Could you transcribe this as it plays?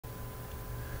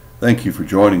Thank you for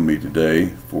joining me today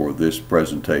for this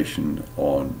presentation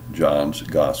on John's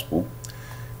Gospel.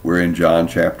 We're in John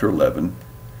chapter 11.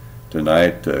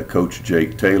 Tonight, Coach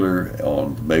Jake Taylor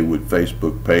on the Maywood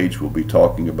Facebook page will be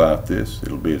talking about this.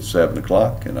 It'll be at 7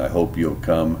 o'clock, and I hope you'll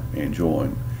come and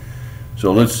join.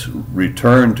 So let's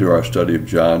return to our study of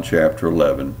John chapter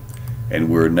 11, and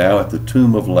we're now at the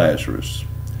tomb of Lazarus.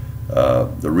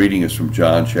 The reading is from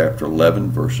John chapter 11,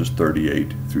 verses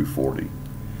 38 through 40.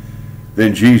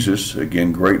 Then Jesus,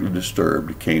 again greatly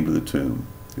disturbed, came to the tomb.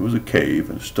 It was a cave,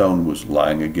 and a stone was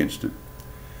lying against it.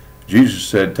 Jesus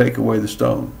said, "Take away the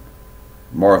stone."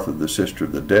 Martha, the sister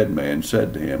of the dead man,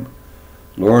 said to him,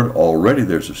 "Lord, already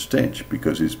there's a stench,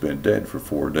 because he's been dead for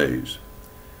 4 days."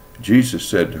 Jesus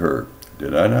said to her,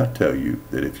 "Did I not tell you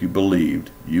that if you believed,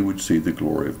 you would see the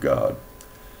glory of God?"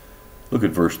 Look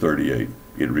at verse 38.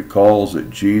 It recalls that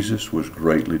Jesus was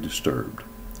greatly disturbed.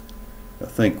 Now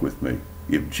think with me.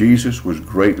 If Jesus was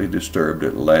greatly disturbed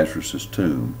at Lazarus'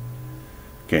 tomb,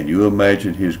 can you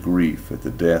imagine his grief at the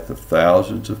death of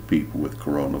thousands of people with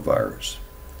coronavirus?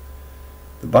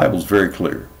 The Bible's very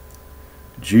clear.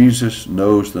 Jesus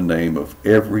knows the name of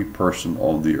every person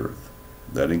on the earth.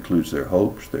 That includes their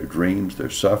hopes, their dreams, their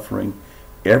suffering,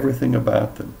 everything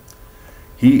about them.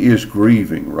 He is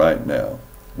grieving right now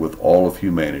with all of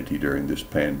humanity during this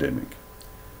pandemic.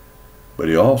 But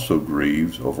he also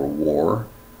grieves over war,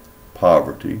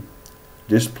 poverty,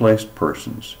 displaced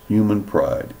persons, human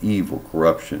pride, evil,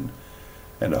 corruption,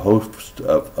 and a host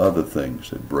of other things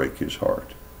that break his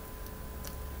heart.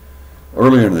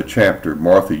 Earlier in the chapter,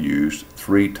 Martha used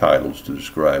 3 titles to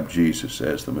describe Jesus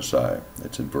as the Messiah.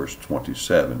 That's in verse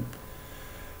 27.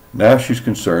 Now she's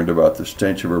concerned about the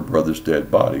stench of her brother's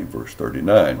dead body, verse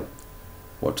 39.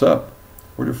 What's up?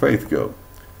 Where'd her faith go?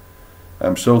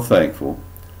 I'm so thankful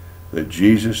that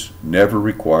Jesus never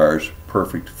requires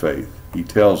perfect faith. He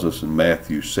tells us in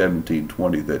Matthew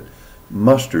 17:20 that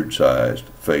mustard-sized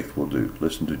faith will do.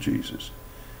 Listen to Jesus.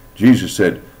 Jesus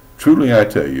said, "Truly I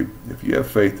tell you, if you have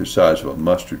faith the size of a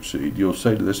mustard seed, you'll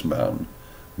say to this mountain,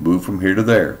 'Move from here to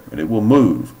there,' and it will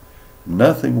move.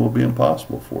 Nothing will be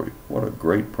impossible for you." What a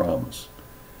great promise.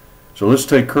 So let's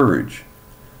take courage.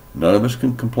 None of us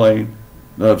can complain.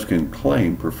 None of us can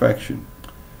claim perfection.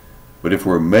 But if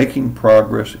we're making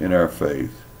progress in our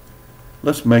faith,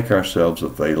 let's make ourselves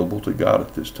available to God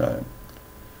at this time.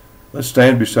 Let's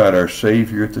stand beside our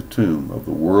Savior at the tomb of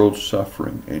the world's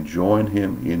suffering and join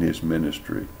him in his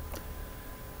ministry.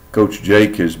 Coach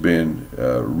Jake has been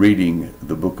reading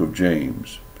the book of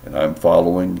James, and I'm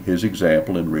following his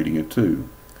example and reading it too.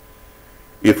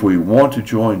 If we want to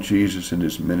join Jesus in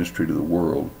his ministry to the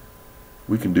world,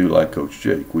 we can do like Coach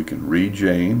Jake. We can read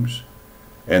James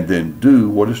and then do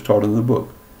what is taught in the book.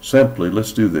 Simply,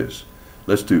 let's do this.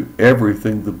 Let's do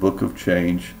everything the book of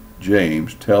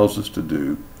James tells us to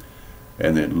do,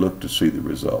 and then look to see the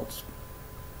results.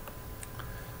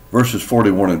 Verses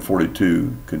 41 and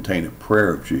 42 contain a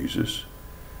prayer of Jesus,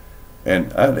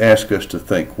 and I'd ask us to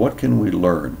think, what can we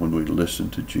learn when we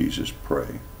listen to Jesus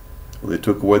pray? Well, they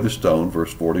took away the stone,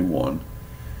 verse 41.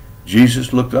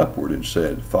 Jesus looked upward and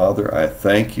said, "Father, I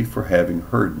thank you for having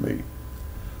heard me.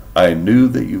 I knew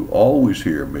that you always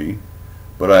hear me,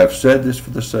 but I have said this for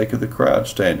the sake of the crowd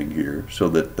standing here, so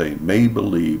that they may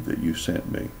believe that you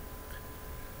sent me."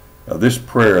 Now, this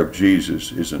prayer of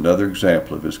Jesus is another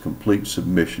example of his complete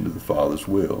submission to the Father's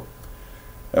will.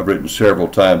 I've written several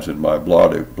times in my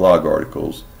blog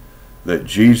articles that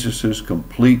Jesus'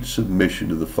 complete submission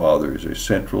to the Father is a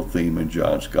central theme in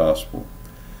John's Gospel.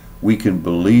 We can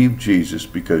believe Jesus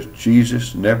because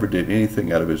Jesus never did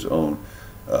anything out of his own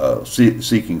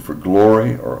seeking for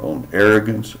glory or own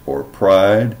arrogance or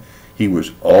pride. He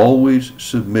was always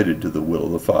submitted to the will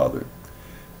of the Father.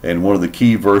 And one of the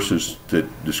key verses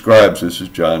that describes this is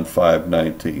John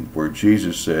 5:19, where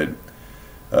Jesus said,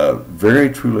 "Very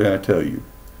truly I tell you,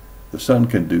 the Son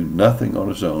can do nothing on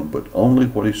his own, but only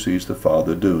what he sees the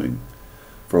Father doing.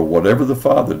 For whatever the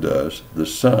Father does, the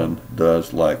Son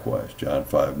does likewise." John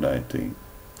 5:19.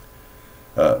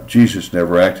 Jesus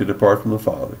never acted apart from the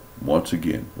Father. Once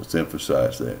again, let's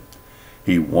emphasize that.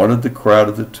 He wanted the crowd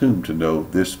at the tomb to know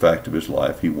this fact of his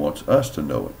life. He wants us to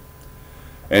know it.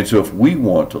 And so if we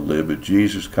want to live a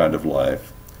Jesus kind of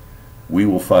life, we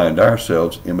will find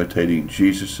ourselves imitating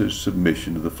Jesus'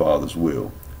 submission to the Father's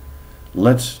will.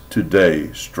 Let's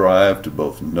today strive to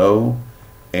both know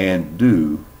and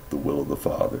do the will of the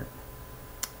Father.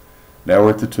 Now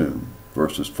we're at the tomb,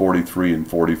 verses 43 and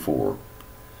 44.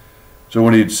 So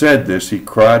when he had said this, he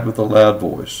cried with a loud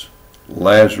voice,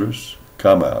 "Lazarus,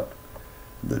 come out."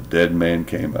 The dead man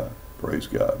came out. Praise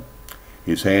God.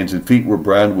 His hands and feet were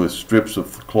bound with strips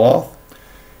of cloth.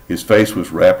 His face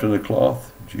was wrapped in a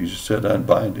cloth. Jesus said,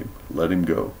 unbind him, let him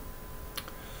go.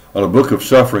 On a book of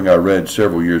suffering I read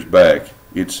several years back,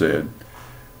 it said,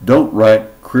 don't write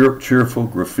cheerful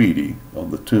graffiti on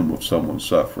the tomb of someone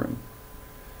suffering.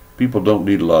 People don't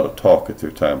need a lot of talk at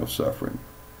their time of suffering.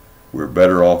 We're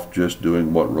better off just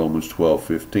doing what Romans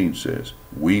 12:15 says.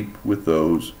 Weep with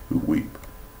those who weep.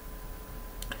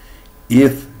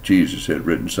 If Jesus had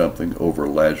written something over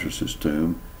Lazarus'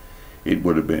 tomb, it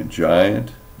would have been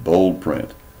giant, bold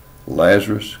print.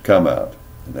 Lazarus, come out.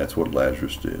 And that's what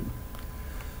Lazarus did.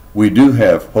 We do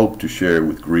have hope to share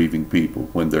with grieving people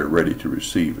when they're ready to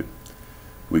receive it.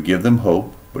 We give them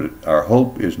hope, but our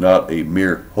hope is not a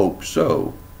mere hope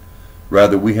so.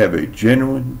 Rather, we have a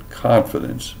genuine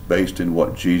confidence based in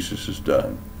what Jesus has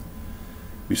done.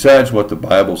 Besides what the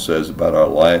Bible says about our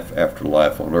life after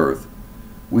life on earth,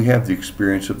 we have the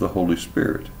experience of the Holy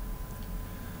Spirit.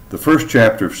 The first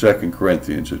chapter of 2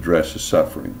 Corinthians addresses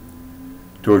suffering.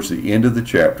 Towards the end of the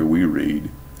chapter we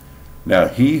read, now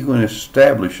he who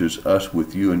establishes us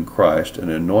with you in Christ and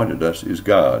anointed us is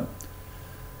God,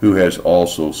 who has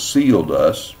also sealed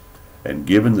us and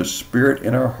given the Spirit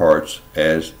in our hearts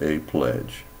as a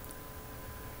pledge.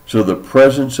 So the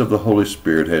presence of the Holy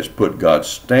Spirit has put God's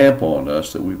stamp on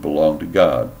us that we belong to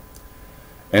God.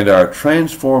 And our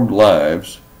transformed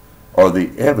lives are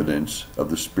the evidence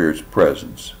of the Spirit's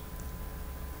presence.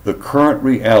 The current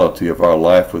reality of our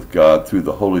life with God through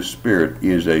the Holy Spirit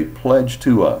is a pledge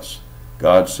to us.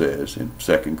 God says in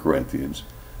 2 Corinthians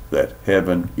that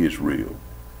heaven is real.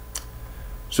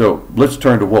 So let's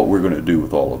turn to what we're going to do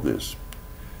with all of this.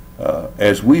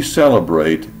 As we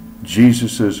celebrate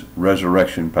Jesus'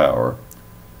 resurrection power,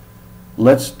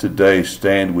 let's today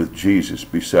stand with Jesus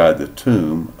beside the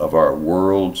tomb of our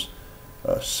world's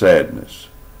sadness.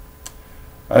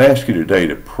 I ask you today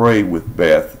to pray with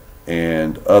Beth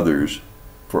and others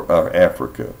for our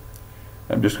Africa.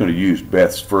 I'm just going to use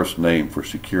Beth's first name for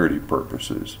security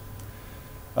purposes.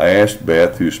 I asked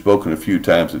Beth, who's spoken a few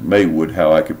times at Maywood,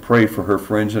 how I could pray for her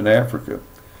friends in Africa.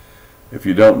 If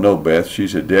you don't know Beth,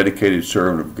 she's a dedicated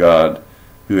servant of God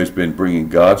who has been bringing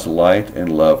God's light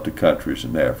and love to countries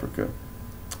in Africa.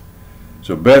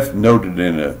 So Beth noted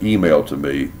in an email to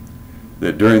me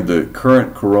that during the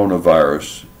current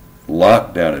coronavirus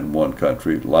lockdown in one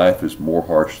country, life is more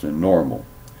harsh than normal.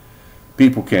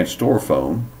 People can't store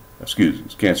food,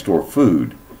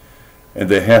 and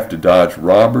they have to dodge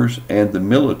robbers and the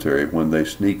military when they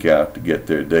sneak out to get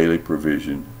their daily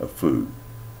provision of food.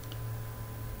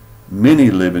 Many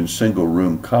live in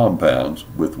single-room compounds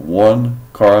with one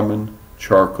Carmen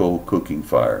charcoal cooking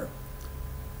fire.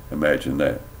 Imagine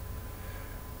that.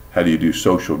 How do you do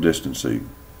social distancing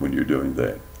when you're doing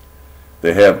that?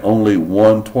 They have only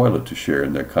one toilet to share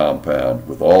in their compound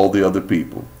with all the other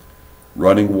people.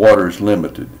 Running water is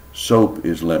limited. Soap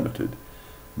is limited.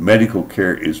 Medical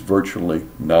care is virtually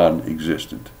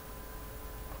non-existent.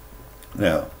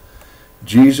 Now,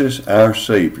 Jesus, our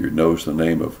Savior, knows the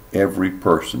name of every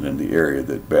person in the area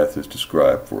that Beth has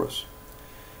described for us.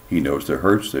 He knows their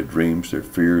hurts, their dreams, their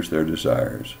fears, their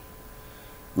desires.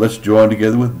 Let's join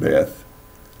together with Beth,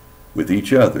 with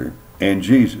each other, and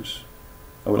Jesus.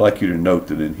 I would like you to note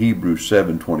that in Hebrews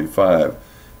 7:25,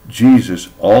 Jesus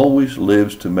always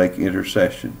lives to make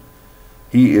intercession.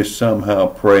 He is somehow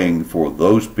praying for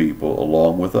those people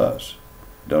along with us.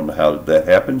 Don't know how that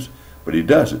happens, but he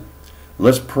does it.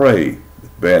 Let's pray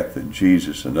with Beth and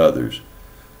Jesus and others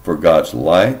for God's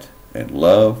light and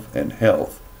love and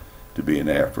health to be in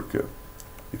Africa.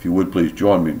 If you would please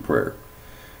join me in prayer.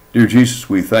 Dear Jesus,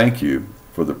 we thank you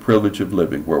for the privilege of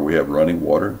living where we have running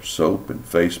water, soap, and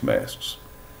face masks.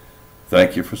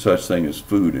 Thank you for such things as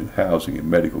food and housing and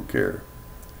medical care.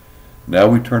 Now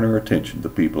we turn our attention to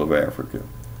the people of Africa.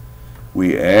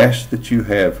 We ask that you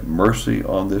have mercy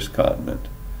on this continent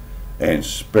and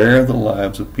spare the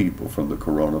lives of people from the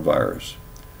coronavirus.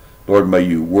 Lord, may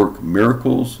you work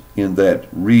miracles in that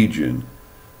region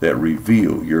that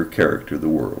reveal your character to the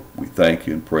world. We thank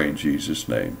you and pray in Jesus'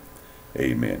 name.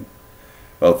 Amen.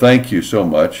 Well, thank you so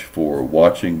much for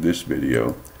watching this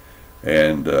video,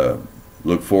 and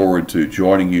look forward to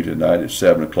joining you tonight at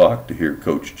 7 o'clock to hear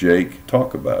Coach Jake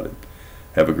talk about it.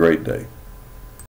 Have a great day.